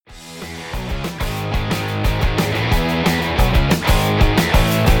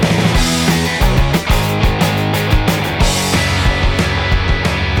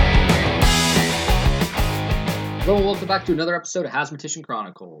back to another episode of Hazmatician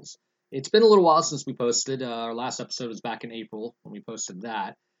Chronicles. It's been a little while since we posted. Our last episode was back in April when we posted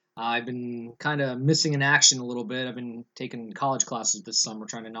that. I've been kind of missing in action a little bit. I've been taking college classes this summer,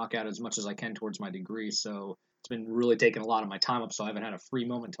 trying to knock out as much as I can towards my degree. So it's been really taking a lot of my time up. So I haven't had a free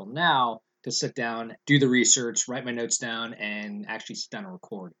moment till now to sit down, do the research, write my notes down, and actually sit down and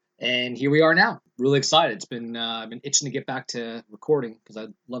record. And here we are now. Really excited. It's been I've been itching to get back to recording because I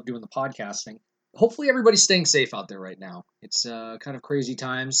love doing the podcasting. Hopefully everybody's staying safe out there right now. It's kind of crazy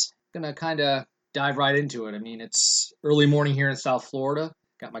times. Gonna kind of dive right into it. I mean, it's early morning here in South Florida.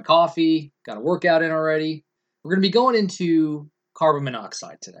 Got my coffee, got a workout in already. We're gonna be going into carbon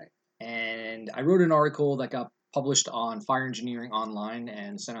monoxide today. And I wrote an article that got published on Fire Engineering Online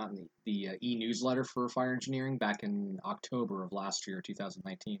and sent out in the e-newsletter for Fire Engineering back in October of last year,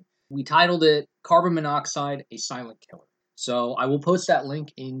 2019. We titled it Carbon Monoxide, a Silent Killer. So I will post that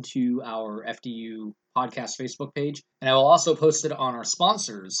link into our FDU podcast Facebook page, and I will also post it on our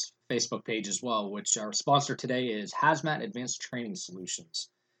sponsors Facebook page as well, which our sponsor today is Hazmat Advanced Training Solutions.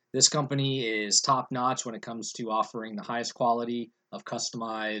 This company is top-notch when it comes to offering the highest quality of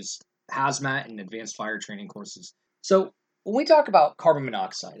customized hazmat and advanced fire training courses. So when we talk about carbon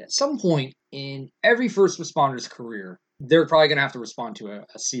monoxide, at some point in every first responder's career, they're probably going to have to respond to a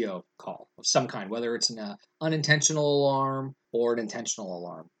CO call of some kind, whether it's an unintentional alarm or an intentional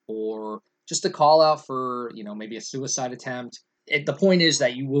alarm, or just a call out for, maybe a suicide attempt. The point is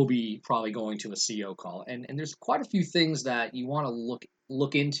that you will be probably going to a CO call. And there's quite a few things that you want to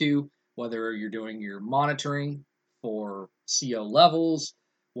look into, whether you're doing your monitoring for CO levels,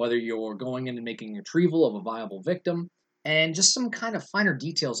 whether you're going in and making retrieval of a viable victim, and just some kind of finer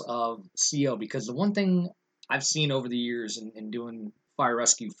details of CO. Because the one thing I've seen over the years in doing fire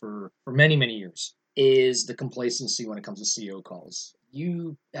rescue for many, many years is the complacency when it comes to CO calls.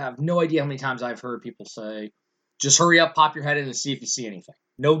 You have no idea how many times I've heard people say, just hurry up, pop your head in and see if you see anything.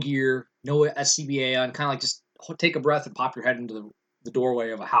 No gear, no SCBA on, kind of like just take a breath and pop your head into the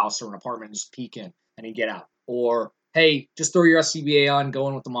doorway of a house or an apartment and just peek in and then get out. Or, hey, just throw your SCBA on, go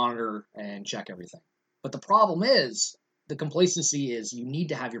in with the monitor and check everything. But the problem is, the complacency is you need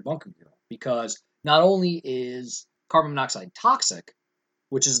to have your bunker gear on, because not only is carbon monoxide toxic,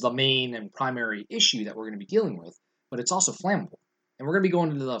 which is the main and primary issue that we're going to be dealing with, but it's also flammable. And we're going to be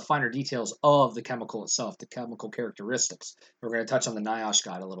going into the finer details of the chemical itself, the chemical characteristics. We're going to touch on the NIOSH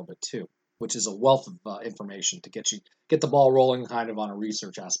guide a little bit too, which is a wealth of information to get the ball rolling kind of on a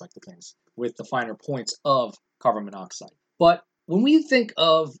research aspect of things with the finer points of carbon monoxide. But when we think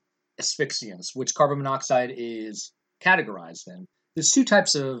of asphyxiants, which carbon monoxide is categorized in, there's two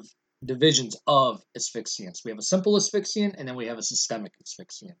types of divisions of asphyxiants. We have a simple asphyxiant, and then we have a systemic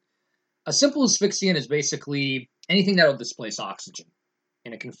asphyxiant. A simple asphyxiant is basically anything that will displace oxygen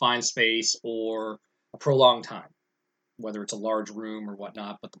in a confined space or a prolonged time, whether it's a large room or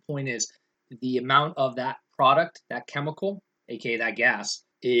whatnot. But the point is, the amount of that product, that chemical, aka that gas,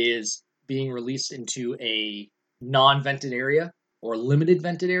 is being released into a non-vented area or limited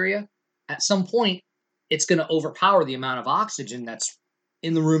vented area. At some point, it's going to overpower the amount of oxygen that's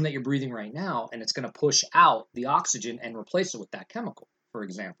in the room that you're breathing right now, and it's going to push out the oxygen and replace it with that chemical, for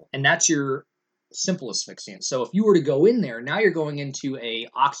example. And that's your simple asphyxiant. So if you were to go in there, now you're going into a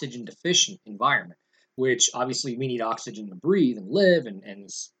oxygen deficient environment, which obviously we need oxygen to breathe and live and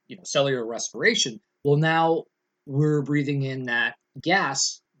cellular respiration. Well, now we're breathing in that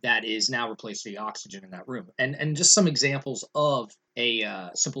gas that is now replacing the oxygen in that room. And just some examples of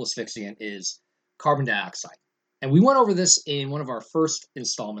a simple asphyxiant is carbon dioxide. And we went over this in one of our first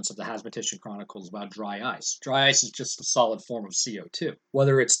installments of the Hazmatician Chronicles about dry ice. Dry ice is just a solid form of CO2.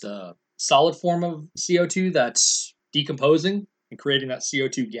 Whether it's the solid form of CO2 that's decomposing and creating that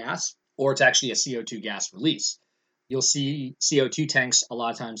CO2 gas, or it's actually a CO2 gas release. You'll see CO2 tanks a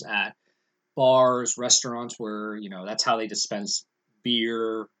lot of times at bars, restaurants, where, that's how they dispense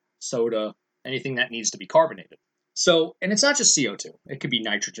beer, soda, anything that needs to be carbonated. So, and it's not just CO2. It could be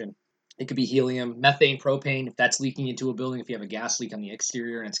nitrogen. It could be helium, methane, propane. If that's leaking into a building, if you have a gas leak on the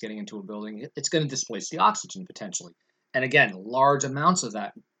exterior and it's getting into a building, it's going to displace the oxygen potentially. And again, large amounts of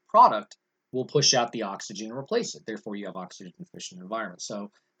that product will push out the oxygen and replace it. Therefore, you have oxygen deficient environment. So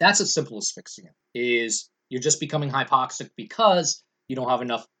that's a simple asphyxiant, is you're just becoming hypoxic because you don't have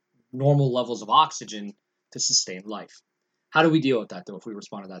enough normal levels of oxygen to sustain life. How do we deal with that, though, if we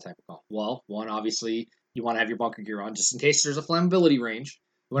respond to that type of call? Well, one, obviously, you want to have your bunker gear on just in case there's a flammability range.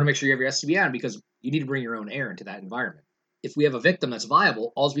 You want to make sure you have your SCBA on because you need to bring your own air into that environment. If we have a victim that's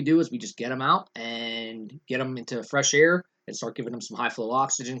viable, all we do is we just get them out and get them into fresh air and start giving them some high flow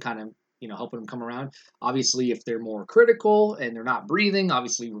oxygen, kind of, helping them come around. Obviously, if they're more critical and they're not breathing,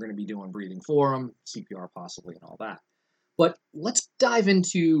 obviously we're going to be doing breathing for them, CPR possibly, and all that. But let's dive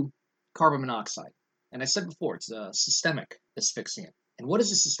into carbon monoxide. And I said before, it's a systemic asphyxiant. And what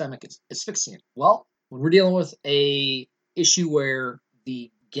is a systemic asphyxiant? Well, when we're dealing with a issue where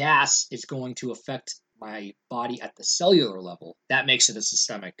the gas is going to affect my body at the cellular level, that makes it a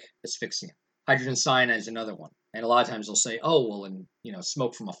systemic asphyxiant. Hydrogen cyanide is another one. And a lot of times they'll say, oh, well, in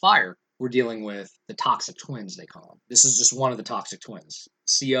smoke from a fire, we're dealing with the toxic twins, they call them. This is just one of the toxic twins.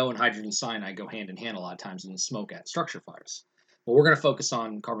 CO and hydrogen cyanide go hand in hand a lot of times in the smoke at structure fires. But we're going to focus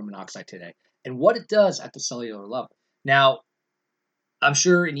on carbon monoxide today and what it does at the cellular level. Now, I'm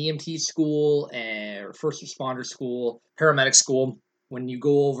sure in EMT school or first responder school, paramedic school, when you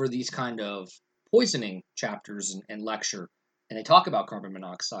go over these kind of poisoning chapters and lecture, and they talk about carbon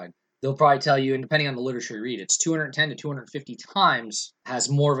monoxide, they'll probably tell you, and depending on the literature you read, it's 210 to 250 times has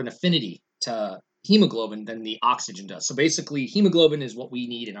more of an affinity to hemoglobin than the oxygen does. So basically, hemoglobin is what we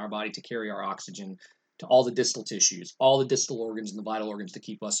need in our body to carry our oxygen to all the distal tissues, all the distal organs and the vital organs to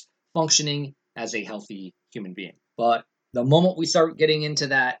keep us functioning as a healthy human being. But the moment we start getting into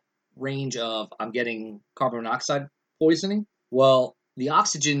that range of I'm getting carbon monoxide poisoning, well, the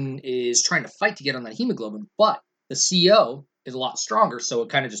oxygen is trying to fight to get on that hemoglobin, but the CO is a lot stronger, so it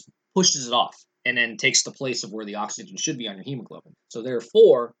kind of just pushes it off and then takes the place of where the oxygen should be on your hemoglobin. So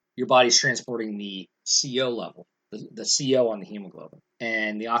therefore, your body's transporting the CO level, the CO on the hemoglobin,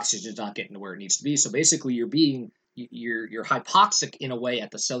 and the oxygen's not getting to where it needs to be. So basically, you're hypoxic in a way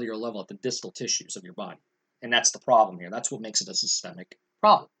at the cellular level, at the distal tissues of your body. And that's the problem here. That's what makes it a systemic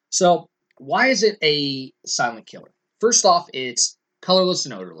problem. So why is it a silent killer? First off, it's colorless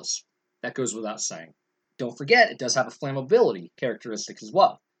and odorless. That goes without saying. Don't forget, it does have a flammability characteristic as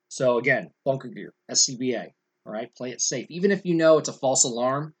well. So again, bunker gear, SCBA, all right, play it safe. Even if you know it's a false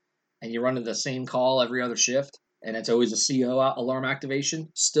alarm and you're running the same call every other shift and it's always a CO alarm activation,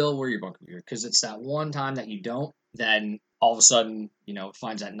 still wear your bunker gear because it's that one time that you don't, then all of a sudden, it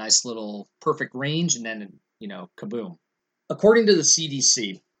finds that nice little perfect range and then, kaboom. According to the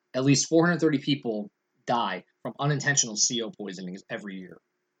CDC, at least 430 people die from unintentional CO poisonings every year.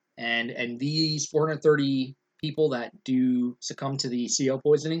 And these 430 people that do succumb to the CO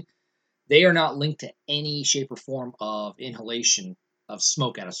poisoning, they are not linked to any shape or form of inhalation of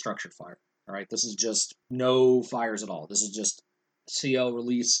smoke at a structure fire. All right, this is just no fires at all. This is just CO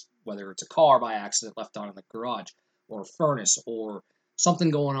release, whether it's a car by accident left on in the garage, or a furnace, or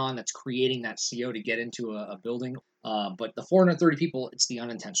something going on that's creating that CO to get into a building. But the 430 people, it's the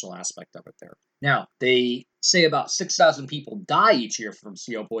unintentional aspect of it there. Now, they say about 6,000 people die each year from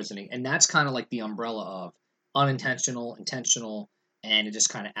CO poisoning, and that's kind of like the umbrella of unintentional, intentional, and it just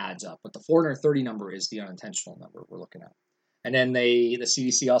kind of adds up. But the 430 number is the unintentional number we're looking at. And then the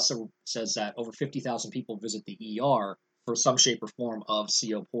CDC also says that over 50,000 people visit the ER for some shape or form of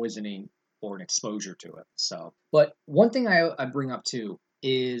CO poisoning or an exposure to it. So, but one thing I bring up too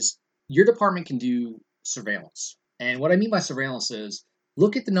is your department can do surveillance. And what I mean by surveillance is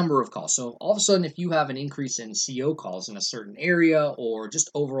look at the number of calls. So all of a sudden, if you have an increase in CO calls in a certain area or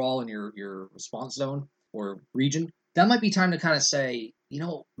just overall in your response zone or region, that might be time to kind of say,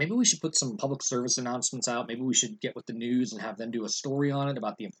 maybe we should put some public service announcements out. Maybe we should get with the news and have them do a story on it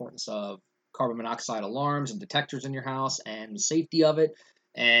about the importance of carbon monoxide alarms and detectors in your house and the safety of it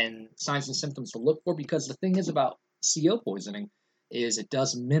and signs and symptoms to look for. Because the thing is about CO poisoning is it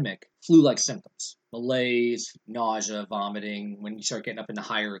does mimic flu-like symptoms. Malaise, nausea, vomiting. When you start getting up into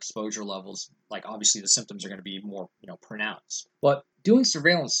higher exposure levels, like obviously the symptoms are going to be more, pronounced. But doing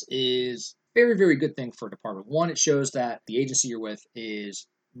surveillance is very, very good thing for a department. One, it shows that the agency you're with is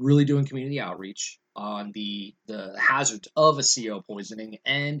really doing community outreach on the hazards of a CO poisoning,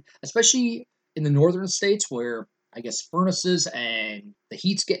 and especially in the northern states where I guess furnaces and the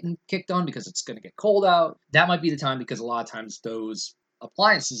heat's getting kicked on because it's going to get cold out. That might be the time because a lot of times those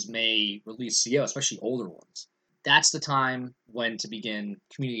appliances may release CO, especially older ones. That's the time when to begin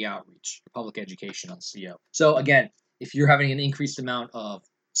community outreach, public education on CO. So again, if you're having an increased amount of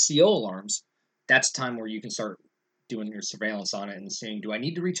CO alarms, that's time where you can start doing your surveillance on it and saying, do I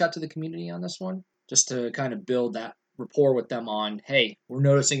need to reach out to the community on this one? Just to kind of build that rapport with them on, hey, we're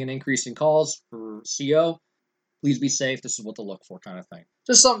noticing an increase in calls for CO. Please be safe. This is what to look for, kind of thing.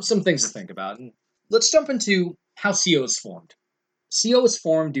 Just some things to think about. And let's jump into how CO is formed. CO is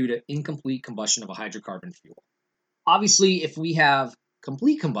formed due to incomplete combustion of a hydrocarbon fuel. Obviously, if we have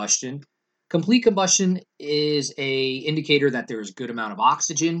complete combustion is a indicator that there's a good amount of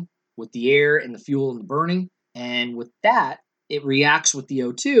oxygen with the air and the fuel and the burning. And with that, it reacts with the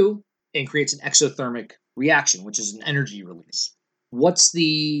O2 and creates an exothermic reaction, which is an energy release. What's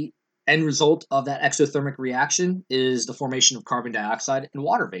the end result of that exothermic reaction is the formation of carbon dioxide and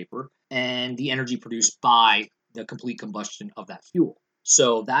water vapor and the energy produced by the complete combustion of that fuel.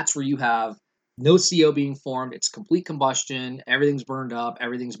 So that's where you have no CO being formed. It's complete combustion. Everything's burned up.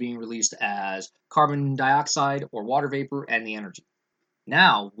 Everything's being released as carbon dioxide or water vapor and the energy.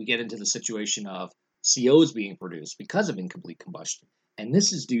 Now we get into the situation of COs being produced because of incomplete combustion. And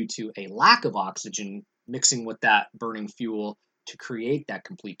this is due to a lack of oxygen mixing with that burning fuel to create that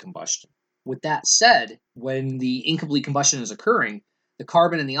complete combustion. With that said, when the incomplete combustion is occurring, the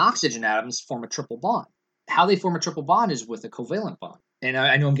carbon and the oxygen atoms form a triple bond. How they form a triple bond is with a covalent bond. And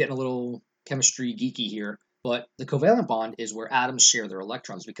I know I'm getting a little chemistry geeky here, but the covalent bond is where atoms share their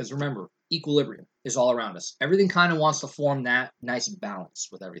electrons because remember, equilibrium is all around us. Everything kind of wants to form that nice balance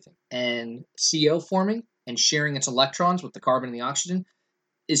with everything. And CO forming and sharing its electrons with the carbon and the oxygen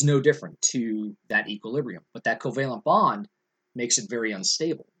is no different to that equilibrium. But that covalent bond makes it very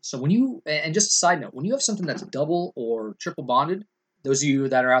unstable. So when you, and just a side note, when you have something that's double or triple bonded, those of you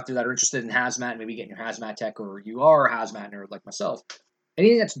that are out there that are interested in hazmat, maybe getting your hazmat tech, or you are a hazmat nerd like myself,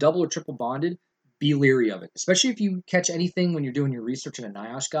 anything that's double or triple bonded, be leery of it, especially if you catch anything when you're doing your research in a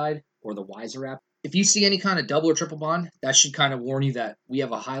NIOSH guide or the Wiser app. If you see any kind of double or triple bond, that should kind of warn you that we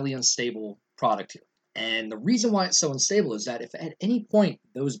have a highly unstable product here. And the reason why it's so unstable is that if at any point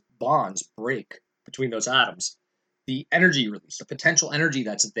those bonds break between those atoms, the energy release, the potential energy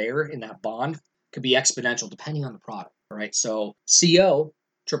that's there in that bond could be exponential depending on the product. All right, so CO,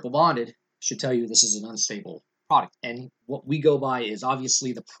 triple bonded, should tell you this is an unstable product. And what we go by is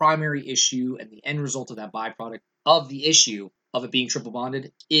obviously the primary issue and the end result of that byproduct of the issue of it being triple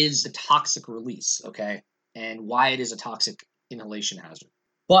bonded is the toxic release, okay? And why it is a toxic inhalation hazard.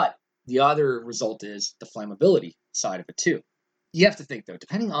 But the other result is the flammability side of it too. You have to think though,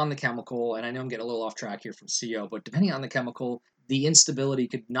 depending on the chemical, and I know I'm getting a little off track here from CO, but depending on the chemical, the instability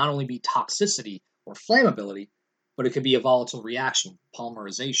could not only be toxicity or flammability, but it could be a volatile reaction,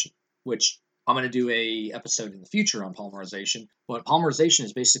 polymerization, which I'm going to do a episode in the future on polymerization. But polymerization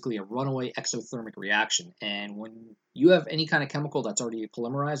is basically a runaway exothermic reaction. And when you have any kind of chemical that's already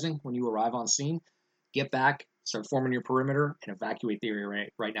polymerizing, when you arrive on scene, get back, start forming your perimeter, and evacuate the area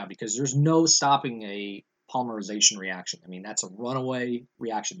right now because there's no stopping a polymerization reaction. I mean, that's a runaway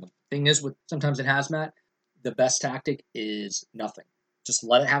reaction. The thing is, with sometimes in hazmat, the best tactic is nothing. Just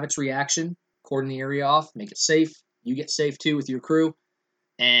let it have its reaction, cordon the area off, make it safe. You get safe too with your crew,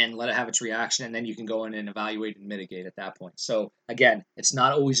 and let it have its reaction, and then you can go in and evaluate and mitigate at that point. So again, it's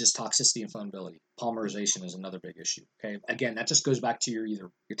not always just toxicity and flammability. Polymerization is another big issue. Okay, again, that just goes back to your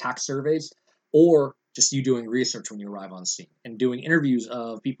either your tax surveys or just you doing research when you arrive on scene and doing interviews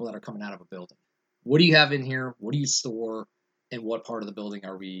of people that are coming out of a building. What do you have in here? What do you store? And what part of the building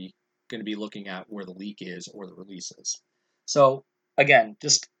are we going to be looking at where the leak is or the release is? So again,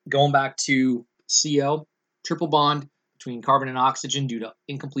 just going back to CO, triple bond between carbon and oxygen due to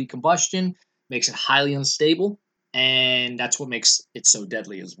incomplete combustion makes it highly unstable, and that's what makes it so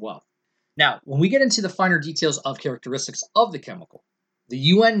deadly as well. Now, when we get into the finer details of characteristics of the chemical, the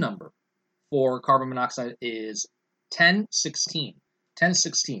UN number for carbon monoxide is 1016.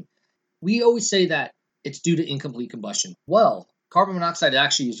 1016. We always say that it's due to incomplete combustion. Well, carbon monoxide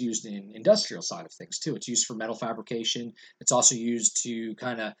actually is used in industrial side of things too. It's used for metal fabrication. It's also used to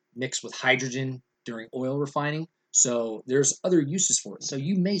kind of mix with hydrogen during oil refining. So there's other uses for it. So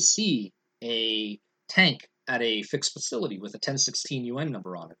you may see a tank at a fixed facility with a 1016 UN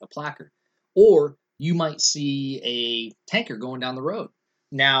number on it, a placard. Or you might see a tanker going down the road.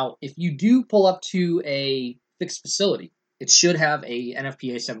 Now, if you do pull up to a fixed facility, it should have a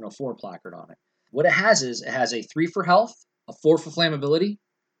NFPA 704 placard on it. What it has is it has a 3 for health, a 4 for flammability,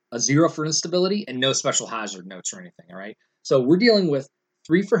 a 0 for instability, and no special hazard notes or anything, all right? So we're dealing with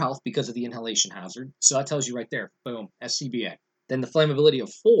 3 for health because of the inhalation hazard. So that tells you right there, boom, SCBA. Then the flammability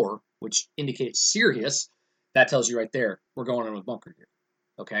of 4, which indicates serious, that tells you right there, we're going in with bunker gear.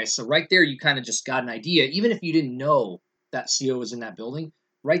 Okay, so right there you kind of just got an idea, even if you didn't know that CO was in that building,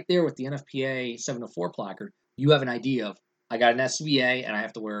 right there with the NFPA 704 placard, you have an idea of, I got an SCBA and I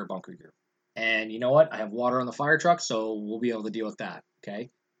have to wear bunker gear. And you know what? I have water on the fire truck, so we'll be able to deal with that,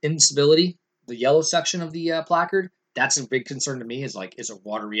 okay? Instability, the yellow section of the placard, that's a big concern to me is like, is it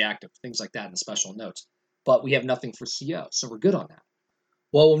water reactive? Things like that in the special notes. But we have nothing for CO, so we're good on that.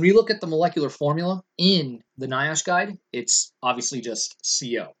 Well, when we look at the molecular formula in the NIOSH guide, it's obviously just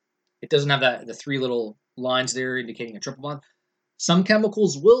CO. It doesn't have the 3 little lines there indicating a triple bond. Some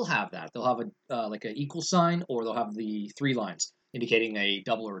chemicals will have that. They'll have like an equal sign, or they'll have the 3 lines indicating a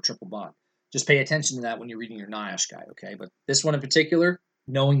double or a triple bond. Just pay attention to that when you're reading your NIOSH guide, okay? But this one in particular,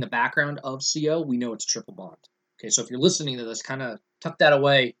 knowing the background of CO, we know it's a triple bond. Okay, so if you're listening to this, kind of tuck that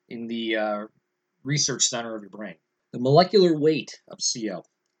away in the research center of your brain. The molecular weight of CO,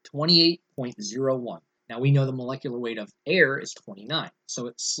 28.01. Now we know the molecular weight of air is 29, so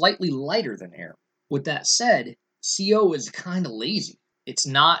it's slightly lighter than air. With that said, CO is kind of lazy. It's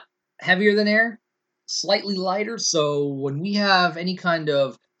not heavier than air, slightly lighter, so when we have any kind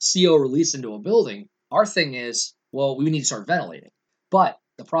of CO release into a building, our thing is, well, we need to start ventilating. But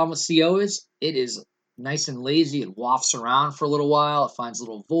the problem with CO is it is nice and lazy. It wafts around for a little while. It finds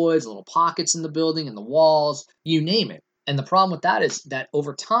little voids, little pockets in the building, in the walls, you name it. And the problem with that is that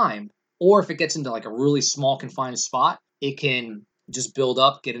over time, or if it gets into like a really small confined spot, it can just build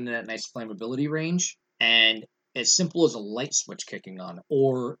up, get into that nice flammability range. And as simple as a light switch kicking on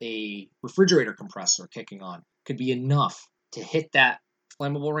or a refrigerator compressor kicking on could be enough to hit that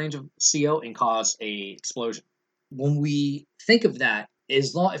flammable range of CO and cause a explosion. When we think of that,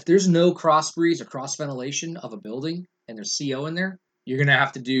 if there's no cross breeze or cross ventilation of a building and there's CO in there, you're going to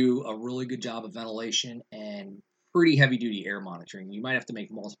have to do a really good job of ventilation and pretty heavy duty air monitoring. You might have to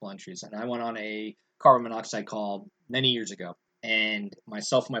make multiple entries. And I went on a carbon monoxide call many years ago, and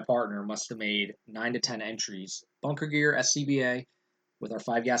myself and my partner must have made 9 to 10 entries, bunker gear, SCBA, with our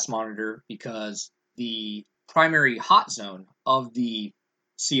 5-gas monitor, because the primary hot zone of the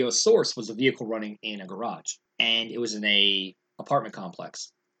CO source was a vehicle running in a garage, and it was in a apartment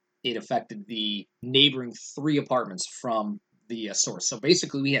complex. It affected the neighboring 3 apartments from the source. So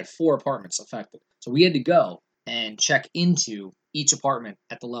basically, we had 4 apartments affected. So we had to go and check into each apartment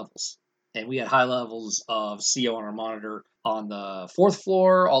at the levels. And we had high levels of CO on our monitor on the 4th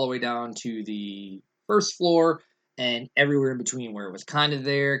floor, all the way down to the 1st floor, and everywhere in between where it was kind of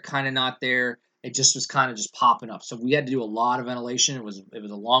there, kind of not there. It just was kind of just popping up. So we had to do a lot of ventilation. It was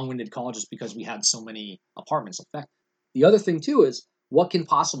a long-winded call just because we had so many apartments affected. The other thing too is what can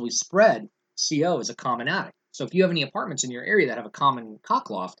possibly spread CO is a common attic. So if you have any apartments in your area that have a common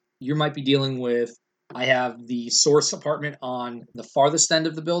cockloft, you might be dealing with, I have the source apartment on the farthest end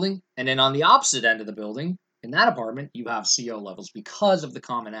of the building, and then on the opposite end of the building, in that apartment, you have CO levels because of the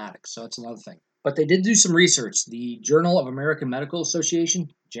common attic. So that's another thing. But they did do some research. The Journal of American Medical Association,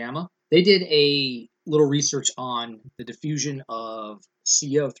 JAMA, they did a little research on the diffusion of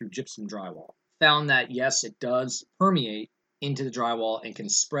CO through gypsum drywall. Found that, yes, it does permeate into the drywall and can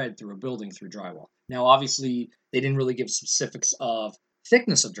spread through a building through drywall. Now, obviously, they didn't really give specifics of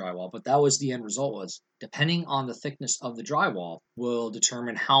thickness of drywall, but that was the end result. Was depending on the thickness of the drywall will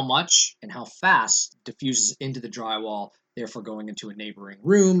determine how much and how fast diffuses into the drywall, therefore going into a neighboring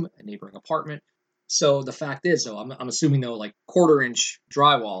room, a neighboring apartment. So the fact is, though, I'm assuming though, like 1/4-inch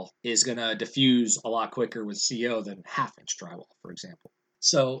drywall is going to diffuse a lot quicker with CO than 1/2-inch drywall, for example.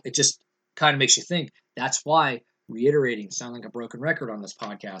 So it just kind of makes you think. That's why, reiterating, sound like a broken record on this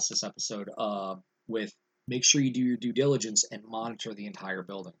podcast, this episode, with make sure you do your due diligence and monitor the entire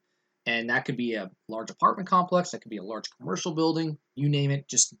building. And that could be a large apartment complex, that could be a large commercial building, you name it,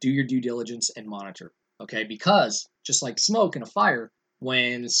 just do your due diligence and monitor. Okay, because just like smoke in a fire,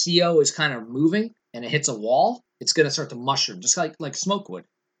 when CO is kind of moving and it hits a wall, it's going to start to mushroom, just like smoke would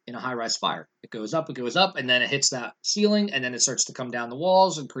in a high-rise fire. It goes up, and then it hits that ceiling, and then it starts to come down the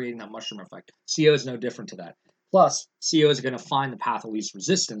walls and creating that mushroom effect. CO is no different to that. Plus, CO is going to find the path of least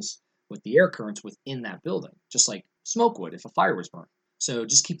resistance with the air currents within that building, just like smoke would if a fire was burning. So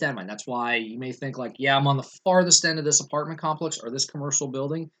just keep that in mind. That's why you may think like, yeah, I'm on the farthest end of this apartment complex or this commercial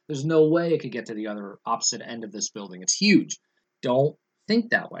building. There's no way it could get to the other opposite end of this building. It's huge. Don't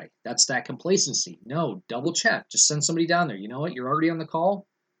think that way. That's that complacency. No, double check. Just send somebody down there. You know what? You're already on the call.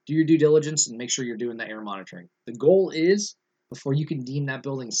 Do your due diligence and make sure you're doing the air monitoring. The goal is, before you can deem that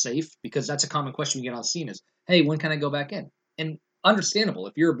building safe, because that's a common question we get on scene is, hey, when can I go back in? And understandable.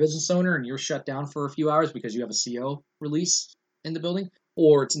 If you're a business owner and you're shut down for a few hours because you have a CO release in the building,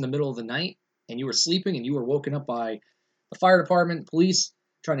 or it's in the middle of the night and you were sleeping and you were woken up by the fire department, police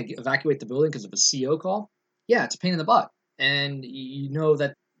trying to evacuate the building because of a CO call, yeah, it's a pain in the butt. And you know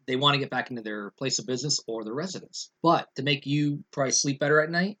that they want to get back into their place of business or their residence. But to make you probably sleep better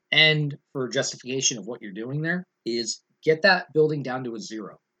at night and for justification of what you're doing there is get that building down to a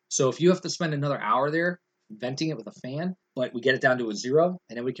 0. So if you have to spend another hour there venting it with a fan, but we get it down to a 0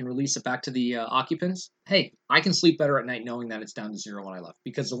 and then we can release it back to the occupants, hey, I can sleep better at night knowing that it's down to 0 when I left.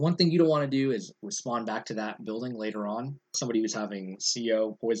 Because the one thing you don't want to do is respond back to that building later on, somebody who's having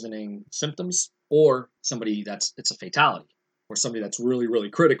CO poisoning symptoms, or somebody it's a fatality, or somebody that's really, really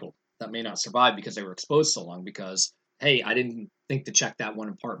critical that may not survive because they were exposed so long because, hey, I didn't think to check that one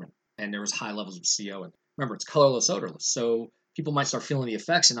apartment and there was high levels of CO. And remember, it's colorless, odorless. So people might start feeling the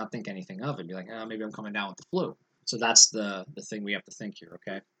effects and not think anything of it. Be like, maybe I'm coming down with the flu. So that's the thing we have to think here,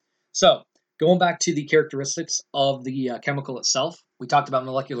 okay? So going back to the characteristics of the chemical itself, we talked about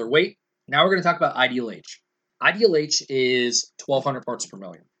molecular weight. Now we're going to talk about ideal H. Ideal H is 1,200 parts per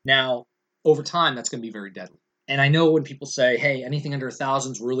million. Now, over time, that's going to be very deadly. And I know when people say, hey, anything under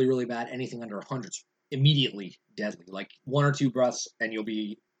 1,000 is really, really bad, anything under 100 is immediately deadly. Like 1 or 2 breaths, and you'll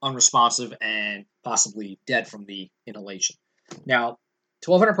be unresponsive and possibly dead from the inhalation. Now,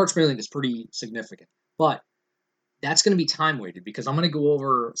 1,200 parts per million is pretty significant, but that's going to be time weighted because I'm going to go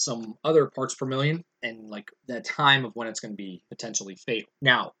over some other parts per million and like the time of when it's going to be potentially fatal.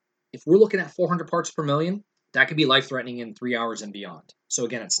 Now, if we're looking at 400 parts per million, that could be life threatening in 3 hours and beyond. So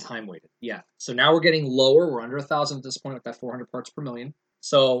again, it's time weighted. Yeah. So now we're getting lower. We're under 1,000 at this point with that 400 parts per million.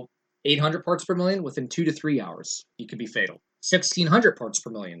 So 800 parts per million within 2 to 3 hours, it could be fatal. 1,600 parts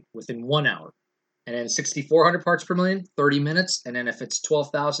per million within 1 hour. And then 6,400 parts per million, 30 minutes. And then if it's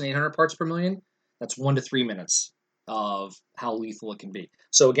 12,800 parts per million, that's 1 to 3 minutes of how lethal it can be.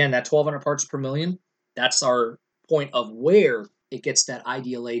 So again, that 1,200 parts per million, that's our point of where it gets that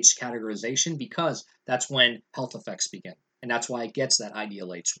IDLH categorization because that's when health effects begin. And that's why it gets that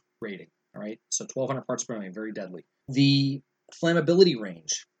IDLH rating. All right. So 1,200 parts per million, very deadly. The flammability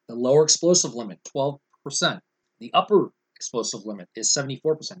range, the lower explosive limit, 12%. The upper explosive limit is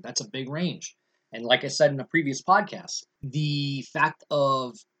 74%. That's a big range. And like I said in a previous podcast, the fact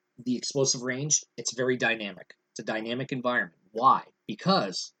of the explosive range, it's very dynamic. It's a dynamic environment. Why?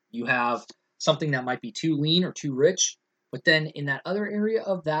 Because you have something that might be too lean or too rich, but then in that other area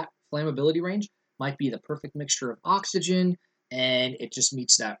of that flammability range might be the perfect mixture of oxygen, and it just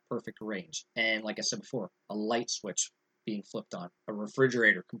meets that perfect range. And like I said before, a light switch being flipped on, a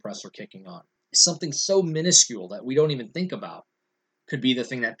refrigerator compressor kicking on. Something so minuscule that we don't even think about could be the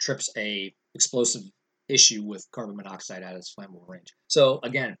thing that trips a explosive issue with carbon monoxide at its flammable range. So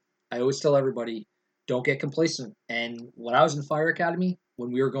again, I always tell everybody, don't get complacent. And when I was in fire academy,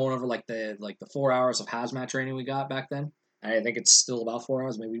 when we were going over like the 4 hours of hazmat training we got back then, and I think it's still about 4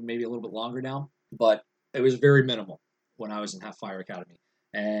 hours, maybe a little bit longer now, but it was very minimal when I was in fire academy.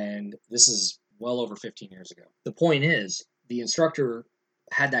 And this is well over 15 years ago. The point is, the instructor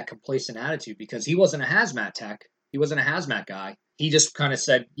had that complacent attitude because he wasn't a hazmat tech. He wasn't a hazmat guy. He just kind of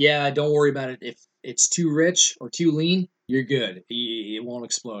said, yeah, don't worry about it. If it's too rich or too lean, you're good. It won't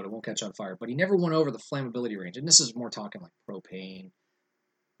explode. It won't catch on fire. But he never went over the flammability range. And this is more talking like propane,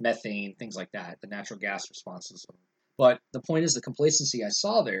 methane, things like that, the natural gas responses. But the point is, the complacency I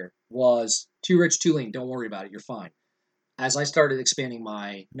saw there was too rich, too lean. Don't worry about it. You're fine. As I started expanding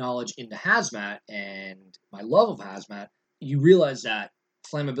my knowledge into hazmat and my love of hazmat, you realize that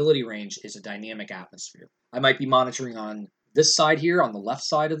flammability range is a dynamic atmosphere. I might be monitoring on this side here, on the left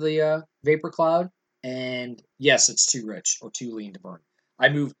side of the vapor cloud, and yes, it's too rich or too lean to burn. I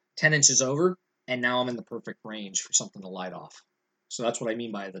move 10 inches over, and now I'm in the perfect range for something to light off. So that's what I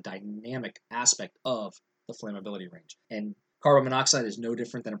mean by the dynamic aspect of the flammability range. And carbon monoxide is no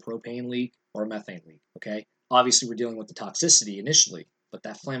different than a propane leak or a methane leak, okay? Obviously, we're dealing with the toxicity initially, but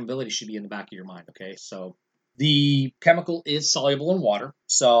that flammability should be in the back of your mind, okay? So the chemical is soluble in water,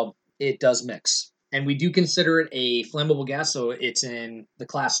 so it does mix. And we do consider it a flammable gas, so it's in the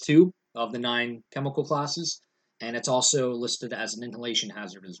class 2 of the 9 chemical classes, and it's also listed as an inhalation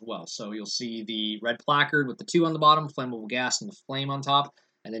hazard as well. So you'll see the red placard with the 2 on the bottom, flammable gas, and the flame on top,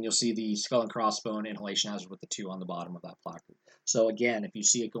 and then you'll see the skull and crossbone inhalation hazard with the 2 on the bottom of that placard. So again, if you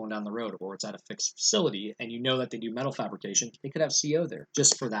see it going down the road or it's at a fixed facility and you know that they do metal fabrication, they could have CO there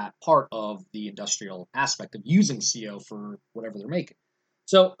just for that part of the industrial aspect of using CO for whatever they're making.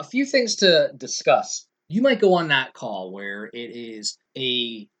 So a few things to discuss. You might go on that call where it is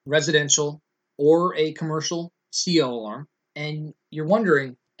a residential or a commercial CO alarm, and you're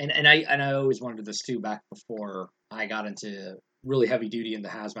wondering, and I always wondered this too back before I got into really heavy duty into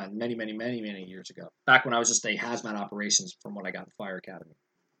hazmat many years ago. Back when I was just a hazmat operations from what I got in fire academy.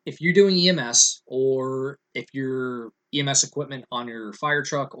 If you're doing EMS or if your EMS equipment on your fire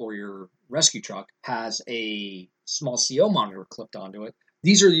truck or your rescue truck has a small CO monitor clipped onto it,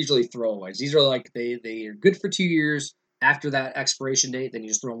 these are usually throwaways. These are like they are good for 2 years. After that expiration date, then you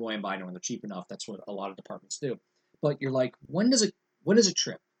just throw them away and buy them when they're cheap enough. That's what a lot of departments do. But you're like, when does it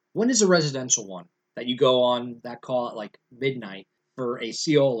trip? When is a residential one that you go on that call at like midnight for a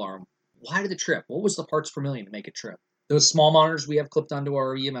CO alarm? Why did it trip? What was the parts per million to make it trip? Those small monitors we have clipped onto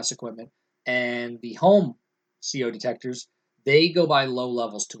our EMS equipment and the home CO detectors, they go by low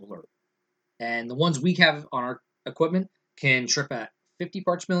levels to alert. And the ones we have on our equipment can trip at 50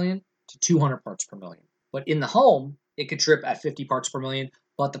 parts per million to 200 parts per million. But in the home, it could trip at 50 parts per million.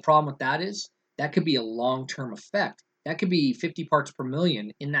 But the problem with that is that could be a long-term effect. That could be 50 parts per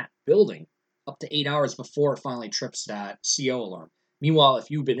million in that building up to 8 hours before it finally trips that CO alarm. Meanwhile, if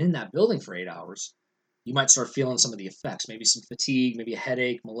you've been in that building for 8 hours, you might start feeling some of the effects, maybe some fatigue, maybe a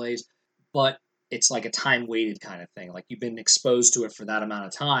headache, malaise, but it's like a time-weighted kind of thing. Like you've been exposed to it for that amount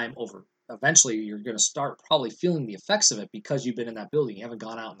of time over eventually you're going to start probably feeling the effects of it because you've been in that building. You haven't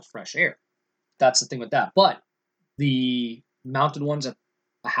gone out in the fresh air. That's the thing with that. But the mounted ones at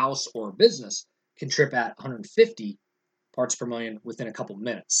a house or a business can trip at 150 parts per million within a couple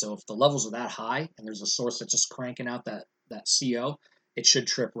minutes. So if the levels are that high and there's a source that's just cranking out that CO, it should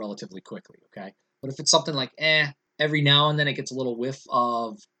trip relatively quickly, okay? But if it's something like, every now and then it gets a little whiff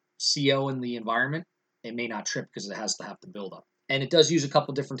of CO in the environment, it may not trip because it has to have the buildup. And it does use a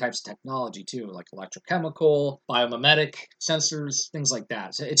couple different types of technology too, like electrochemical, biomimetic sensors, things like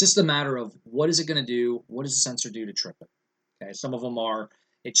that. So it's just a matter of what is it going to do? What does the sensor do to trip it? Okay, some of them are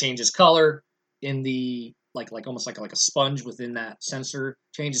it changes color in the like almost like a sponge within that sensor,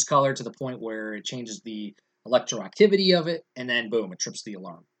 changes color to the point where it changes the electroactivity of it, and then boom, it trips the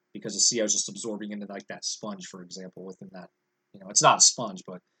alarm because the CO is just absorbing into like that sponge, for example, within that. It's not a sponge,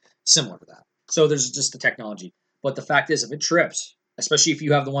 but similar to that. So there's just the technology. But the fact is, if it trips, especially if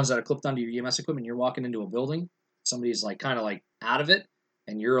you have the ones that are clipped onto your EMS equipment, you're walking into a building, somebody's like kind of like out of it,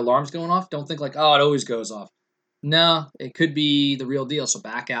 and your alarm's going off, don't think like, oh, it always goes off. No, it could be the real deal. So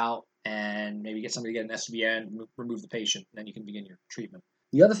back out and maybe get somebody to get an SVN, remove the patient, and then you can begin your treatment.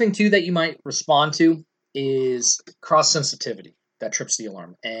 The other thing too that you might respond to is cross sensitivity that trips the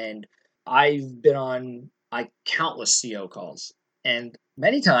alarm. And I've been on countless CO calls, and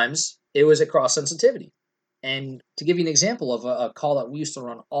many times it was a cross sensitivity. And to give you an example of a call that we used to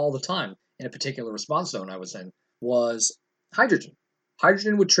run all the time in a particular response zone I was in was hydrogen.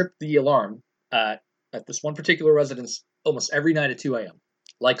 Hydrogen would trip the alarm at this one particular residence almost every night at 2 a.m.,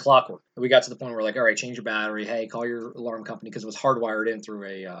 like clockwork. And we got to the point where we're like, all right, change your battery. Hey, call your alarm company because it was hardwired in through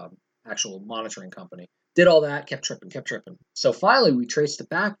a actual monitoring company. Did all that, kept tripping. So finally, we traced it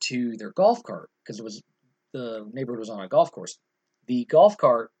back to their golf cart because the neighborhood was on a golf course. The golf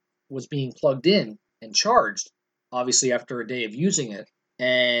cart was being plugged in and charged, obviously after a day of using it.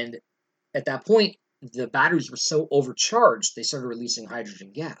 And at that point, the batteries were so overcharged, they started releasing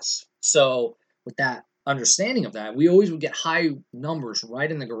hydrogen gas. So with that understanding of that, we always would get high numbers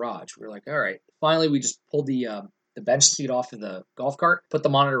right in the garage. We were like, all right. Finally, we just pulled the bench seat off of the golf cart, put the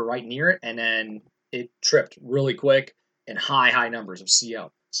monitor right near it, and then it tripped really quick and high numbers of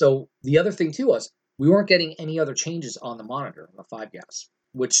CO. So the other thing too was we weren't getting any other changes on the monitor on the 5-gas,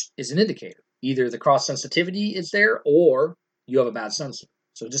 which is an indicator. Either the cross sensitivity is there or you have a bad sensor.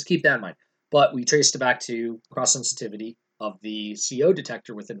 So just keep that in mind. But we traced it back to cross sensitivity of the CO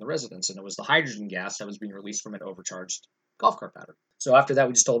detector within the residence, and it was the hydrogen gas that was being released from an overcharged golf cart battery. So after that,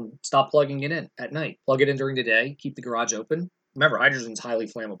 we just told them, stop plugging it in at night. Plug it in during the day, keep the garage open. Remember, hydrogen's highly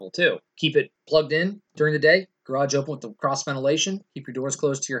flammable too. Keep it plugged in during the day, garage open with the cross ventilation, keep your doors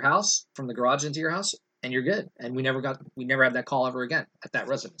closed to your house, from the garage into your house, and you're good. And we never had that call ever again at that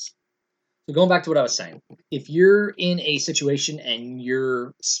residence. So going back to what I was saying, if you're in a situation and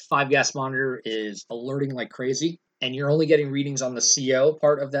your 5-gas monitor is alerting like crazy, and you're only getting readings on the CO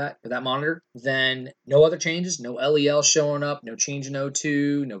part of that monitor, then no other changes, no LEL showing up, no change in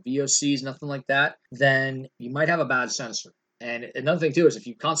O2, no VOCs, nothing like that, then you might have a bad sensor. And another thing too is if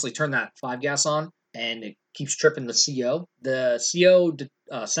you constantly turn that 5-gas on and it keeps tripping the CO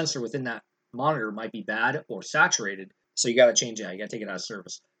sensor within that monitor might be bad or saturated. So you got to change it. You got to take it out of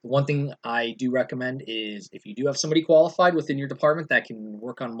service. The one thing I do recommend is if you do have somebody qualified within your department that can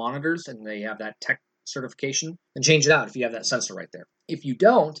work on monitors and they have that tech certification, then change it out if you have that sensor right there. If you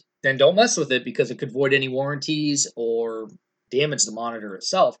don't, then don't mess with it because it could void any warranties or damage the monitor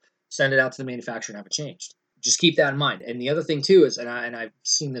itself. Send it out to the manufacturer and have it changed. Just keep that in mind. And the other thing too is, and I've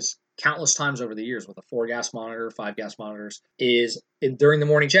seen this countless times over the years with a 4-gas monitor, 5-gas monitors, is during the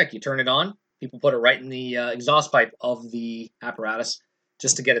morning check, you turn it on, people put it right in the exhaust pipe of the apparatus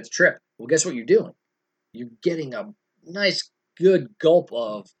just to get it to trip. Well, guess what you're doing? You're getting a nice, good gulp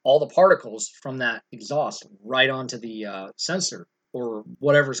of all the particles from that exhaust right onto the sensor or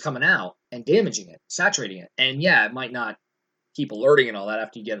whatever's coming out and damaging it, saturating it. And yeah, it might not keep alerting and all that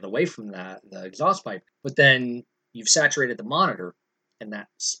after you get it away from the exhaust pipe, but then you've saturated the monitor and that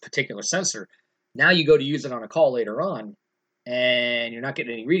particular sensor. Now you go to use it on a call later on, and you're not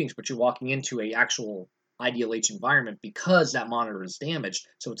getting any readings, but you're walking into a actual Ideal H environment because that monitor is damaged.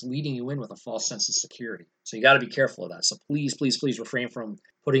 So it's leading you in with a false sense of security. So you got to be careful of that. So please refrain from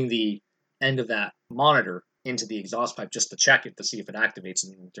putting the end of that monitor into the exhaust pipe just to check it to see if it activates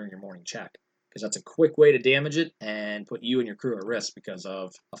during your morning check. Because that's a quick way to damage it and put you and your crew at risk because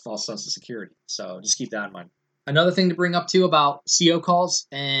of a false sense of security. So just keep that in mind. Another thing to bring up too about CO calls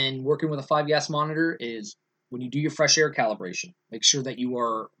and working with a 5-gas monitor is when you do your fresh air calibration, make sure that you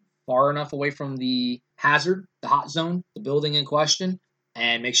are far enough away from the hazard, the hot zone, the building in question,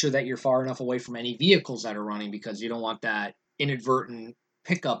 and make sure that you're far enough away from any vehicles that are running because you don't want that inadvertent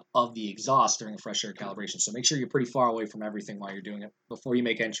pickup of the exhaust during a fresh air calibration. So make sure you're pretty far away from everything while you're doing it before you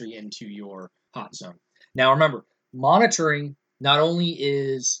make entry into your hot zone. Now remember, monitoring not only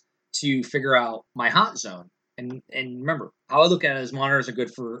is to figure out my hot zone, and remember, how I look at it is monitors are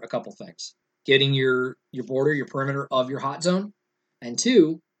good for a couple things. Getting your border, your perimeter of your hot zone, and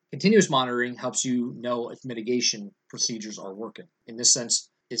two, continuous monitoring helps you know if mitigation procedures are working. In this sense,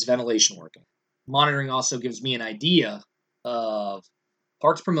 is ventilation working? Monitoring also gives me an idea of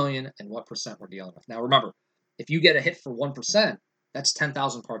parts per million and what percent we're dealing with. Now remember, if you get a hit for 1%, that's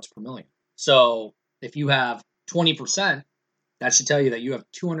 10,000 parts per million. So if you have 20%, that should tell you that you have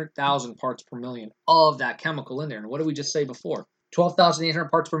 200,000 parts per million of that chemical in there. And what did we just say before? 12,800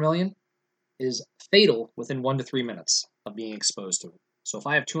 parts per million is fatal within 1 to 3 minutes of being exposed to it. So if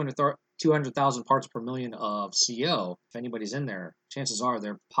I have 200,000 parts per million of CO, if anybody's in there, chances are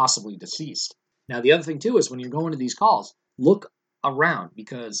they're possibly deceased. Now, the other thing, too, is when you're going to these calls, look around,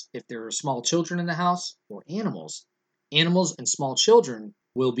 because if there are small children in the house or animals and small children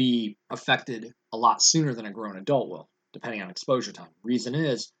will be affected a lot sooner than a grown adult will, depending on exposure time. Reason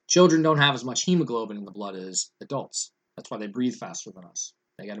is, children don't have as much hemoglobin in the blood as adults. That's why they breathe faster than us.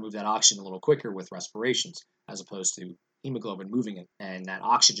 They got to move that oxygen a little quicker with respirations, as opposed to hemoglobin moving it and that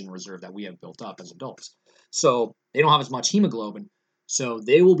oxygen reserve that we have built up as adults. So they don't have as much hemoglobin, so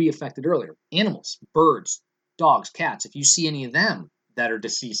they will be affected earlier. Animals, birds, dogs, cats, if you see any of them that are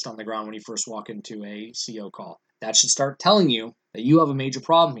deceased on the ground when you first walk into a CO call, that should start telling you that you have a major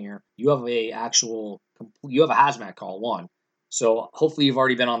problem here. You have a hazmat call, one. So hopefully you've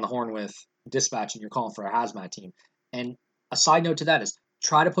already been on the horn with dispatch and you're calling for a hazmat team. And a side note to that is,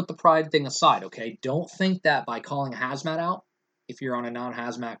 try to put the pride thing aside, okay? Don't think that by calling hazmat out, if you're on a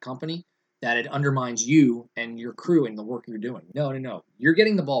non-hazmat company, that it undermines you and your crew and the work you're doing. No. You're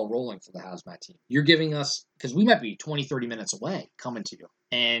getting the ball rolling for the hazmat team. You're giving us, because we might be 20, 30 minutes away coming to you.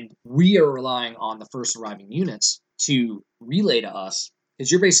 And we are relying on the first arriving units to relay to us,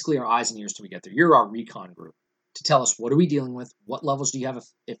 because you're basically our eyes and ears till we get there. You're our recon group to tell us, what are we dealing with? What levels do you have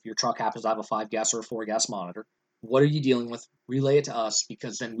if your truck happens to have a 5-gas or a 4-gas monitor? What are you dealing with? Relay it to us,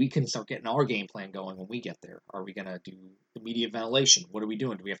 because then we can start getting our game plan going when we get there. Are we going to do immediate ventilation? What are we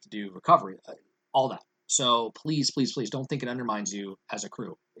doing? Do we have to do recovery? All that. So please, please, please don't think it undermines you as a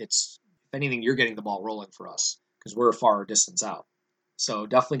crew. It's, if anything, you're getting the ball rolling for us, because we're a far distance out. So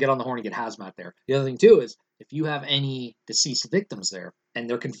definitely get on the horn and get hazmat there. The other thing, too, is if you have any deceased victims there and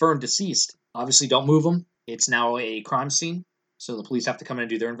they're confirmed deceased, obviously don't move them. It's now a crime scene, so the police have to come in and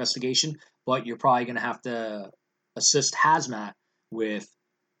do their investigation, but you're probably going to have to assist hazmat with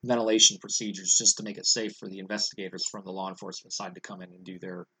ventilation procedures just to make it safe for the investigators from the law enforcement side to come in and do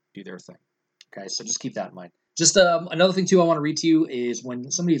their thing. Okay, so just keep that in mind. Just another thing too I want to read to you is,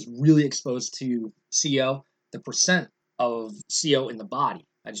 when somebody is really exposed to CO, the percent of CO in the body.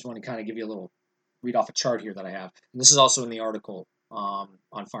 I just want to kind of give you a little read off a chart here that I have, and this is also in the article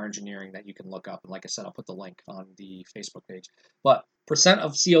on fire engineering that you can look up. And like I said, I'll put the link on the Facebook page. But percent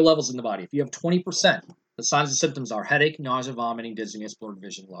of CO levels in the body. If you have 20%, the signs and symptoms are headache, nausea, vomiting, dizziness, blurred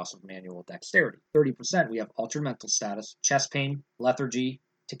vision, loss of manual dexterity. 30%, we have altered mental status, chest pain, lethargy,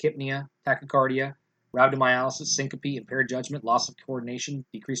 tachypnea, tachycardia, rhabdomyolysis, syncope, impaired judgment, loss of coordination,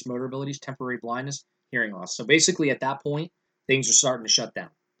 decreased motor abilities, temporary blindness, hearing loss. So basically at that point, things are starting to shut down,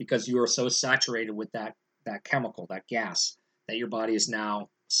 because you are so saturated with that chemical, that gas, that your body is now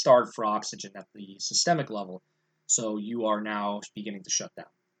starved for oxygen at the systemic level. So you are now beginning to shut down.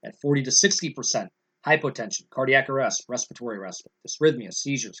 At 40 to 60%, hypotension, cardiac arrest, respiratory arrest, dysrhythmia,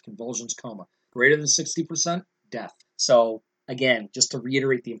 seizures, convulsions, coma. Greater than 60%, death. So again, just to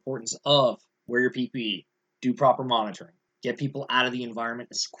reiterate the importance of wear your PPE, do proper monitoring, get people out of the environment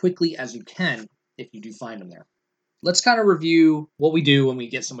as quickly as you can if you do find them there. Let's kind of review what we do when we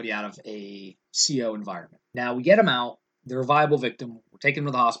get somebody out of a CO environment. Now, we get them out. They're a viable victim. We're taking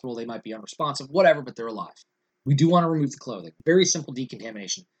them to the hospital. They might be unresponsive, whatever, but they're alive. We do want to remove the clothing. Very simple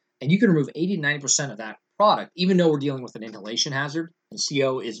decontamination. And you can remove 80 to 90% of that product, even though we're dealing with an inhalation hazard. And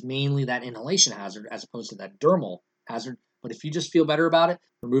CO is mainly that inhalation hazard as opposed to that dermal hazard. But if you just feel better about it,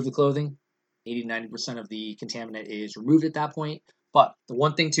 remove the clothing. 80 to 90% of the contaminant is removed at that point. But the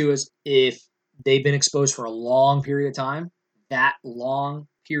one thing, too, is if they've been exposed for a long period of time, that long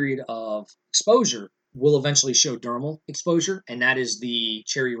period of exposure will eventually show dermal exposure, and that is the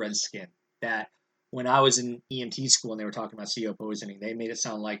cherry red skin. That when I was in EMT school and they were talking about CO poisoning, they made it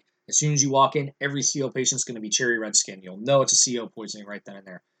sound like as soon as you walk in, every CO patient's going to be cherry red skin. You'll know it's a CO poisoning right then and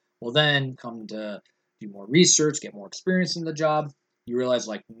there. Well, then come to do more research, get more experience in the job, you realize,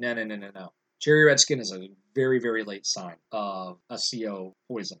 like, no. Cherry red skin is a very, very late sign of a CO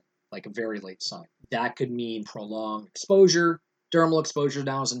poisoning, like a very late sign. That could mean prolonged exposure, dermal exposure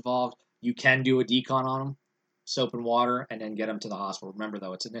now is involved, you can do a decon on them, soap and water, and then get them to the hospital. Remember,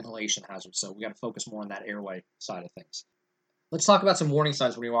 though, it's an inhalation hazard, so we got to focus more on that airway side of things. Let's talk about some warning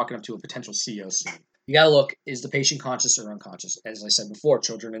signs when you're walking up to a potential CO scene. You got to look, is the patient conscious or unconscious? As I said before,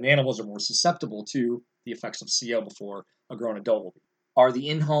 children and animals are more susceptible to the effects of CO before a grown adult will be. Are the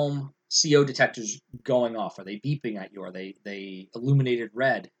in-home CO detectors going off? Are they beeping at you? Are they illuminated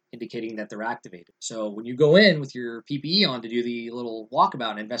red, indicating that they're activated? So when you go in with your PPE on to do the little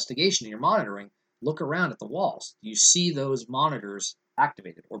walkabout and investigation and you're monitoring, look around at the walls. Do you see those monitors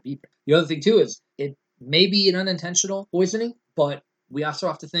activated or beeping? The other thing, too, is it may be an unintentional poisoning, but we also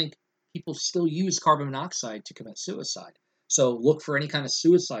have to think people still use carbon monoxide to commit suicide. So look for any kind of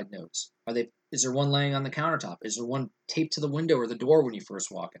suicide notes. Is there one laying on the countertop? Is there one taped to the window or the door when you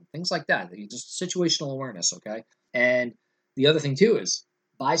first walk in? Things like that. Just situational awareness, okay? And the other thing, too, is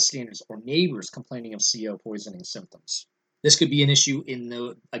bystanders or neighbors complaining of CO poisoning symptoms. This could be an issue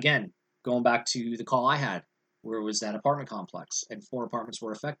again, going back to the call I had, where it was that apartment complex and 4 apartments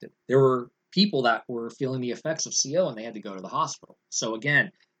were affected. There were people that were feeling the effects of CO and they had to go to the hospital. So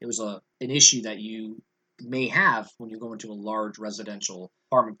again, it was an issue that you may have when you're going to a large residential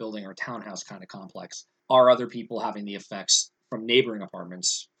apartment building or townhouse kind of complex. Are other people having the effects from neighboring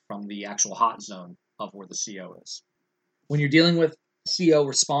apartments from the actual hot zone of where the CO is? When you're dealing with CO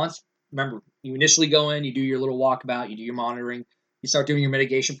response, remember, you initially go in, you do your little walkabout, you do your monitoring, you start doing your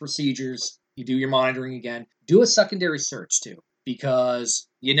mitigation procedures, you do your monitoring again. Do a secondary search too, because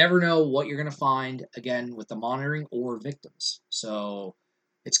you never know what you're going to find, again, with the monitoring or victims. So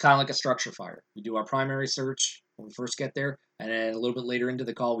it's kind of like a structure fire. We do our primary search when we first get there, and then a little bit later into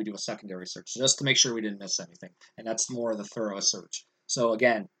the call, we do a secondary search just to make sure we didn't miss anything. And that's more of the thorough search. So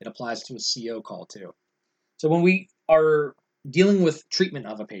again, it applies to a CO call too. So when we are dealing with treatment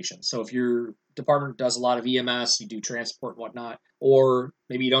of a patient, so if your department does a lot of EMS, you do transport and whatnot, or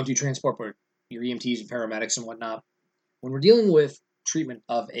maybe you don't do transport, but your EMTs and paramedics and whatnot, when we're dealing with treatment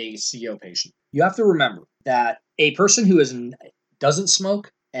of a CO patient, you have to remember that a person who doesn't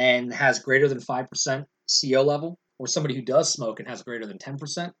smoke and has greater than 5% CO level, or somebody who does smoke and has greater than 10%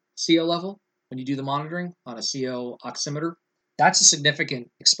 CO level, when you do the monitoring on a CO oximeter, that's a significant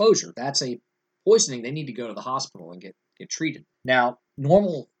exposure. That's a poisoning. They need to go to the hospital and get treated. Now,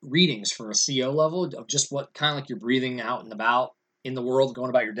 normal readings for a CO level of just what kind of like you're breathing out and about in the world, going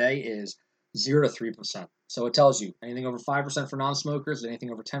about your day, is 0 to 3%. So it tells you anything over 5% for non-smokers,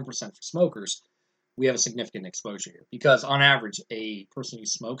 anything over 10% for smokers, we have a significant exposure here. Because on average, a person who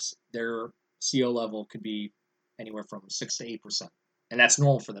smokes, their CO level could be anywhere from 6 to 8%. And that's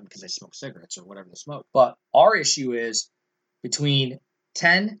normal for them because they smoke cigarettes or whatever they smoke. But our issue is between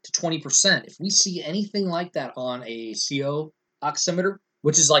 10 to 20%. If we see anything like that on a CO oximeter,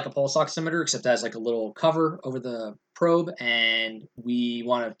 which is like a pulse oximeter, except it has like a little cover over the probe, and we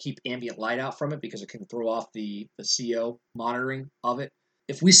want to keep ambient light out from it because it can throw off the CO monitoring of it.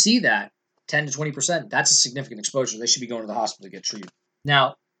 If we see that 10 to 20%, that's a significant exposure. They should be going to the hospital to get treated.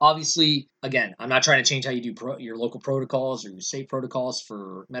 Now, obviously, again, I'm not trying to change how you do your local protocols or your state protocols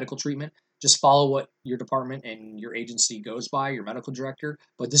for medical treatment. Just follow what your department and your agency goes by, your medical director.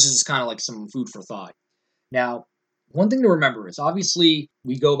 But this is just kind of like some food for thought. Now, one thing to remember is obviously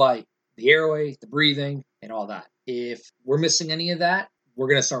we go by the airway, the breathing, and all that. If we're missing any of that, we're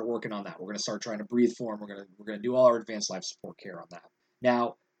going to start working on that. We're going to start trying to breathe for them. We're going to do all our advanced life support care on that.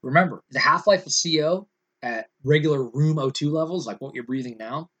 Now, remember, the half-life of CO at regular room O2 levels, like what you're breathing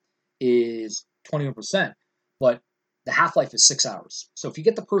now, is 21%. But the half-life is 6 hours. So if you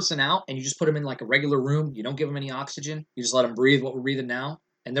get the person out and you just put them in like a regular room, you don't give them any oxygen, you just let them breathe what we're breathing now,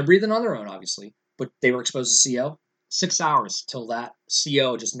 and they're breathing on their own, obviously, but they were exposed to CO, 6 hours till that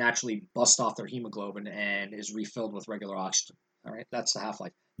CO just naturally busts off their hemoglobin and is refilled with regular oxygen. All right, that's the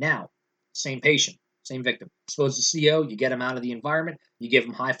half-life. Now, same patient, same victim, exposed to CO, you get them out of the environment, you give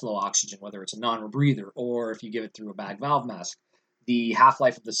them high-flow oxygen, whether it's a non-rebreather or if you give it through a bag valve mask. The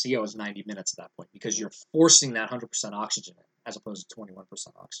half-life of the CO is 90 minutes at that point because you're forcing that 100% oxygen in as opposed to 21%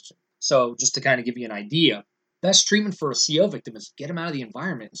 oxygen. So just to kind of give you an idea, best treatment for a CO victim is get them out of the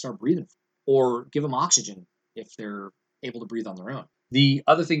environment and start breathing, or give them oxygen if they're able to breathe on their own. The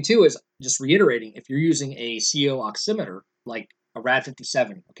other thing too is just reiterating, if you're using a CO oximeter like a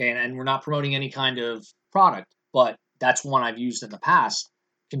RAD57, okay, and we're not promoting any kind of product, but that's one I've used in the past,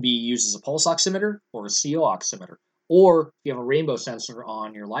 can be used as a pulse oximeter or a CO oximeter. Or if you have a rainbow sensor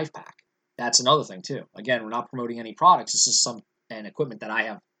on your life pack, that's another thing too. Again, we're not promoting any products. This is an equipment that I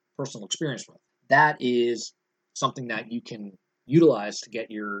have personal experience with. That is something that you can utilize to get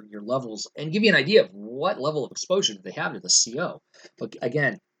your levels and give you an idea of what level of exposure do they have to the CO. But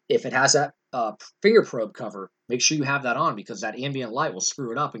again, If it has that finger probe cover, make sure you have that on because that ambient light will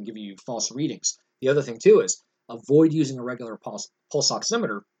screw it up and give you false readings. The other thing too is avoid using a regular pulse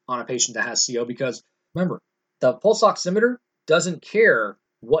oximeter on a patient that has CO because remember, the pulse oximeter doesn't care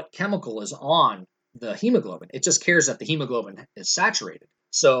what chemical is on the hemoglobin. It just cares that the hemoglobin is saturated.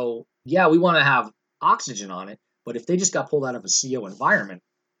 So yeah, we want to have oxygen on it, but if they just got pulled out of a CO environment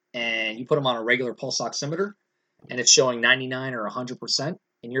and you put them on a regular pulse oximeter and it's showing 99 or 100%,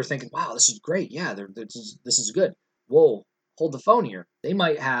 and you're thinking, wow, this is great. Yeah, this is good. Whoa, hold the phone here. They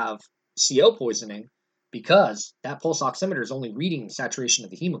might have CO poisoning because that pulse oximeter is only reading saturation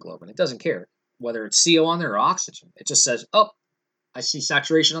of the hemoglobin. It doesn't care whether it's CO on there or oxygen. It just says, oh, I see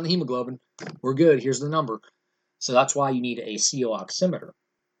saturation on the hemoglobin. We're good. Here's the number. So that's why you need a CO oximeter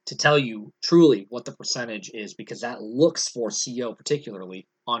to tell you truly what the percentage is because that looks for CO particularly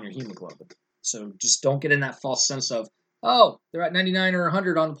on your hemoglobin. So just don't get in that false sense of, oh, they're at 99 or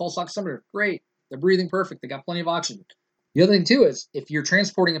 100 on the pulse oximeter. Great. They're breathing perfect. They got plenty of oxygen. The other thing, too, is if you're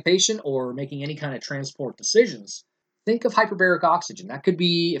transporting a patient or making any kind of transport decisions, think of hyperbaric oxygen. That could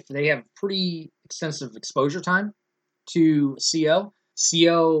be if they have pretty extensive exposure time to CO.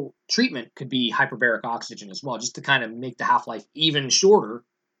 CO treatment could be hyperbaric oxygen as well, just to kind of make the half-life even shorter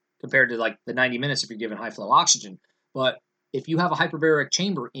compared to like the 90 minutes if you're given high flow oxygen. But if you have a hyperbaric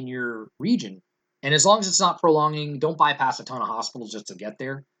chamber in your region, and as long as it's not prolonging, don't bypass a ton of hospitals just to get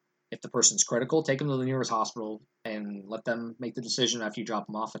there. If the person's critical, take them to the nearest hospital and let them make the decision after you drop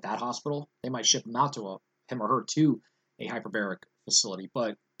them off at that hospital. They might ship them out to him or her to a hyperbaric facility.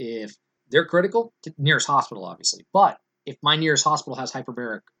 But if they're critical, to nearest hospital, obviously. But if my nearest hospital has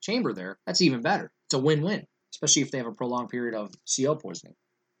hyperbaric chamber there, that's even better. It's a win-win, especially if they have a prolonged period of CO poisoning.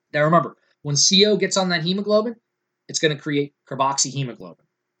 Now remember, when CO gets on that hemoglobin, it's going to create carboxyhemoglobin.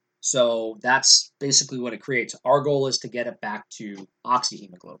 So that's basically what it creates. Our goal is to get it back to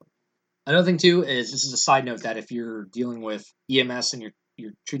oxyhemoglobin. Another thing too is this is a side note that if you're dealing with EMS and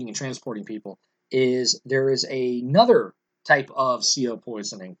you're treating and transporting people, is there is another type of CO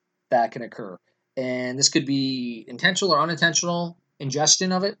poisoning that can occur. And this could be intentional or unintentional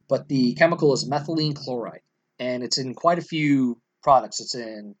ingestion of it, but the chemical is methylene chloride. And it's in quite a few products. It's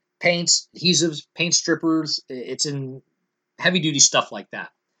in paints, adhesives, paint strippers. It's in heavy duty stuff like that.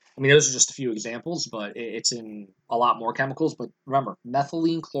 I mean, those are just a few examples, but it's in a lot more chemicals. But remember,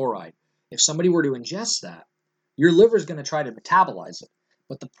 methylene chloride. If somebody were to ingest that, your liver is going to try to metabolize it.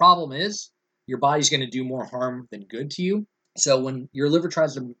 But the problem is, your body's going to do more harm than good to you. So when your liver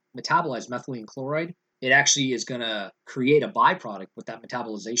tries to metabolize methylene chloride, it actually is going to create a byproduct with that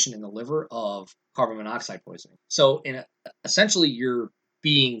metabolization in the liver of carbon monoxide poisoning. So essentially, you're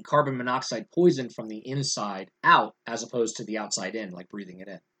being carbon monoxide poisoned from the inside out as opposed to the outside in, like breathing it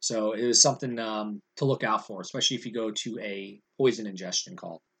in. So it is something to look out for, especially if you go to a poison ingestion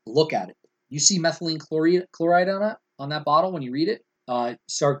call. Look at it. You see methylene chloride on that bottle when you read it,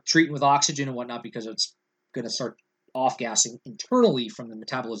 start treating with oxygen and whatnot because it's going to start off-gassing internally from the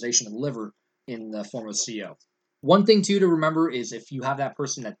metabolization of the liver in the form of CO. One thing, too, to remember is if you have that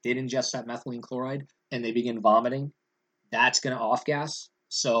person that did ingest that methylene chloride and they begin vomiting, that's going to off-gas.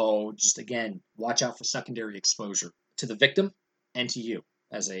 So just, again, watch out for secondary exposure to the victim and to you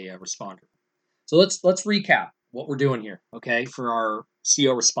as a responder. So let's recap what we're doing here, okay, for our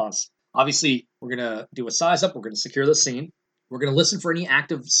CO response. Obviously, we're going to do a size up. We're going to secure the scene. We're going to listen for any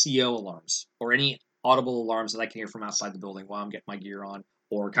active CO alarms or any audible alarms that I can hear from outside the building while I'm getting my gear on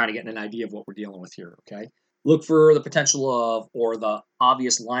or kind of getting an idea of what we're dealing with here, okay? Look for the potential of or the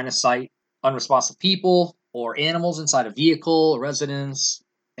obvious line of sight, unresponsive people or animals inside a vehicle, a residence,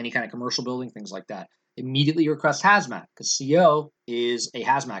 any kind of commercial building, things like that. Immediately request hazmat because CO is a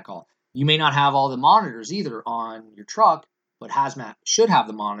hazmat call. You may not have all the monitors either on your truck, but hazmat should have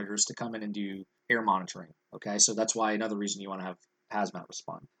the monitors to come in and do air monitoring. Okay, so that's why another reason you want to have hazmat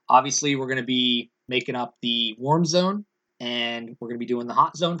respond. Obviously, we're going to be making up the warm zone, and we're going to be doing the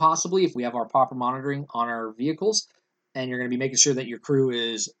hot zone possibly if we have our proper monitoring on our vehicles. And you're going to be making sure that your crew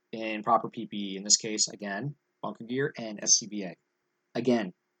is in proper PPE. In this case, again, bunker gear and SCBA.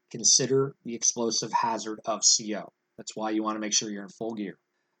 Again, consider the explosive hazard of CO. That's why you want to make sure you're in full gear.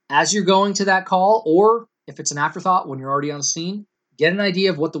 As you're going to that call, or if it's an afterthought when you're already on scene, get an idea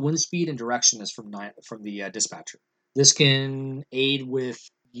of what the wind speed and direction is from the dispatcher. This can aid with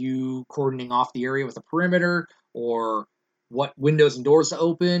you cordoning off the area with a perimeter or what windows and doors to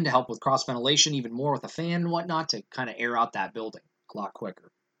open to help with cross ventilation, even more with a fan and whatnot to kind of air out that building a lot quicker.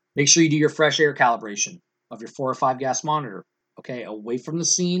 Make sure you do your fresh air calibration of your 4 or 5 gas monitor, okay, away from the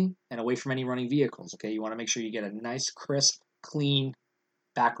scene and away from any running vehicles, okay? You want to make sure you get a nice, crisp, clean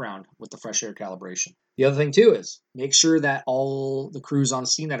background with the fresh air calibration. The other thing too is make sure that all the crews on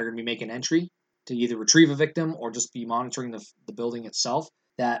scene that are going to be making entry to either retrieve a victim or just be monitoring the building itself,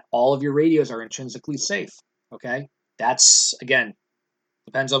 that all of your radios are intrinsically safe. Okay? That's, again,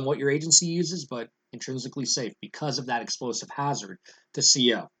 depends on what your agency uses, but intrinsically safe because of that explosive hazard to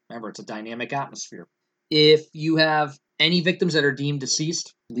CO. Remember, it's a dynamic atmosphere. If you have any victims that are deemed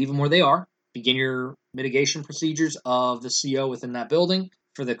deceased, leave them where they are. Begin your mitigation procedures of the CO within that building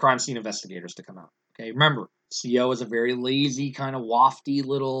for the crime scene investigators to come out. Okay, remember, CO is a very lazy, kind of wafty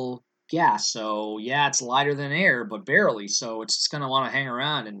little gas. So, yeah, it's lighter than air, but barely. So, it's just going to want to hang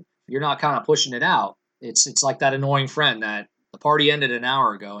around, and you're not kind of pushing it out. It's like that annoying friend that the party ended an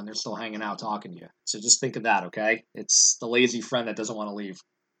hour ago and they're still hanging out talking to you. So just think of that, okay? It's the lazy friend that doesn't want to leave.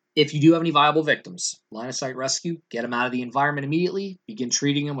 If you do have any viable victims, line of sight rescue, get them out of the environment immediately, begin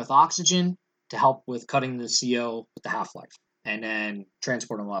treating them with oxygen to help with cutting the CO with the half-life, and then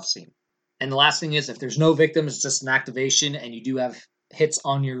transport them off scene. And the last thing is, if there's no victims, it's just an activation, and you do have hits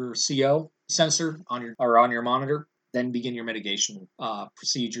on your CO sensor on your monitor, then begin your mitigation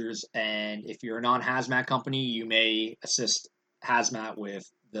procedures. And if you're a non-hazmat company, you may assist hazmat with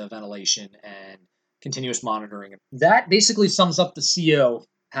the ventilation and continuous monitoring. That basically sums up the CO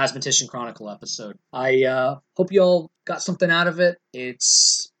Hazmatician Chronicle episode. I hope you all got something out of it.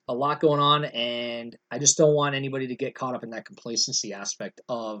 It's a lot going on, and I just don't want anybody to get caught up in that complacency aspect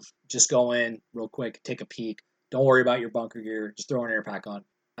of just go in real quick, take a peek. Don't worry about your bunker gear. Just throw an air pack on.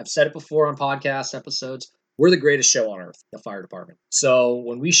 I've said it before on podcast episodes. We're the greatest show on earth, the fire department. So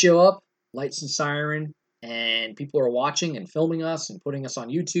when we show up, lights and siren, and people are watching and filming us and putting us on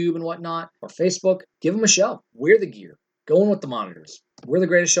YouTube and whatnot, or Facebook, give them a show. Wear the gear. Go in with the monitors. We're the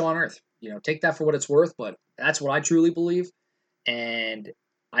greatest show on earth. Take that for what it's worth, but that's what I truly believe. And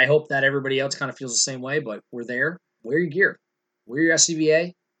I hope that everybody else kind of feels the same way, but we're there. Wear your gear. Wear your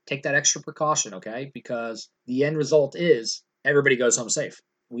SCBA. Take that extra precaution, okay? Because the end result is everybody goes home safe.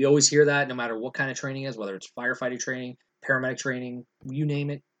 We always hear that no matter what kind of training is, whether it's firefighting training, paramedic training, you name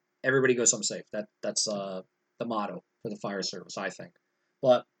it, everybody goes home safe. That's the motto for the fire service, I think.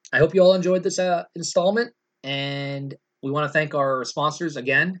 But I hope you all enjoyed this installment, and we want to thank our sponsors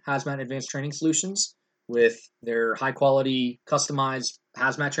again, Hazmat Advanced Training Solutions, with their high-quality, customized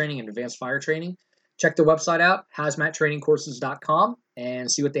hazmat training and advanced fire training. Check their website out, hazmattrainingcourses.com,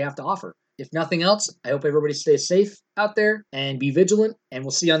 and see what they have to offer. If nothing else, I hope everybody stays safe out there and be vigilant, and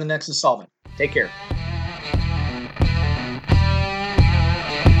we'll see you on the next installment. Take care.